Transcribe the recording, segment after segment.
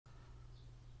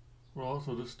Right,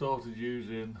 so I just started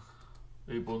using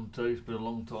Ubuntu. It's been a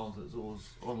long time since I was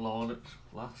online at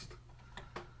last.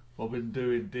 I've been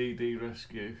doing DD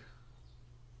Rescue,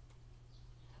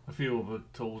 a few other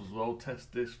tools as well,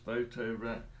 test this, photo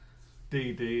rec,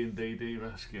 DD and DD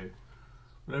Rescue.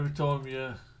 But every time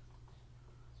you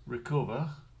recover,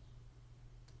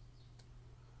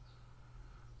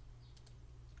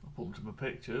 I put them to my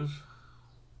pictures,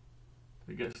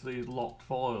 it gets these locked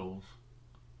files.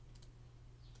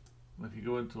 And if you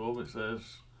go into them, it says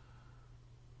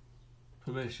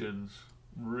permissions,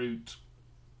 root,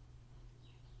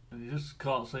 and you just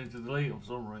can't seem to delete them for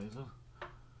some reason.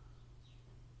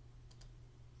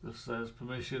 Just says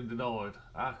permission denied.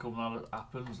 How come that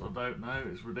happens? I don't know,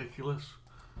 it's ridiculous.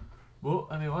 But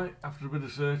anyway, after a bit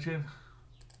of searching,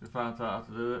 we found out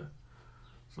how to do it.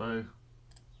 So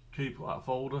keep that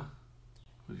folder,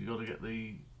 because you've got to get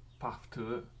the path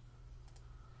to it.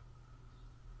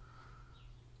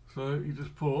 So you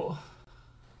just put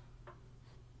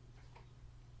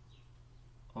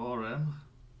rm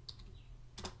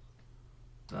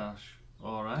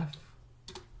 -rf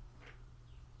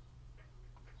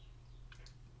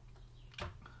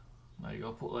now you got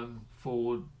to put them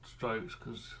forward strokes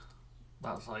because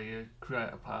that's how you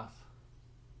create a path.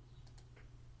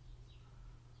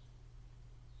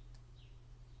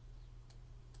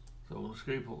 So I'm going to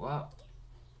scoop up that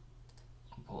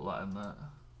and put that in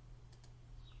there.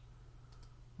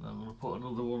 Then I'm going to put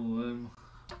another one of them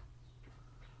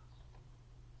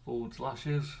forward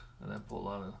slashes and then put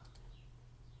that in.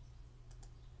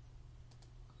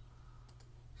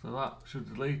 So that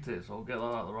should delete it, so I'll get that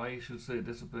out of the way. You should see it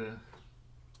disappear.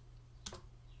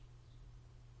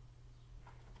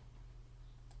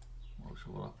 Not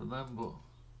sure what happened then, but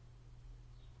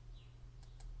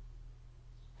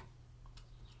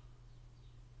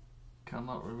can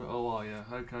that remove? Oh yeah,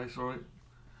 okay, sorry.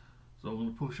 So I'm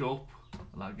going to push up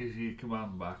and that gives you your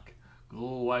command back. Go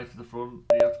all the way to the front,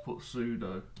 you have to put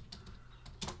sudo.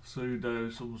 Sudo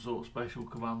is some sort of special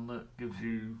command that gives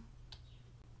you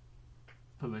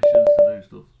permissions to do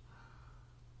stuff.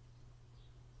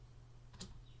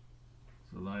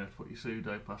 So now you have to put your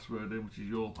sudo password in, which is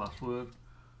your password,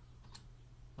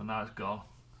 and now it's gone.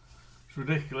 It's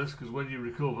ridiculous because when you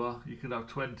recover you can have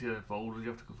 20 folders, you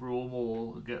have to go through them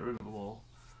all and get rid of them all,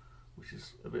 which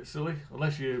is a bit silly,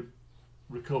 unless you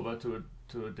recover to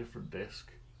a different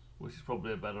disk, which is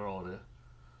probably a better idea.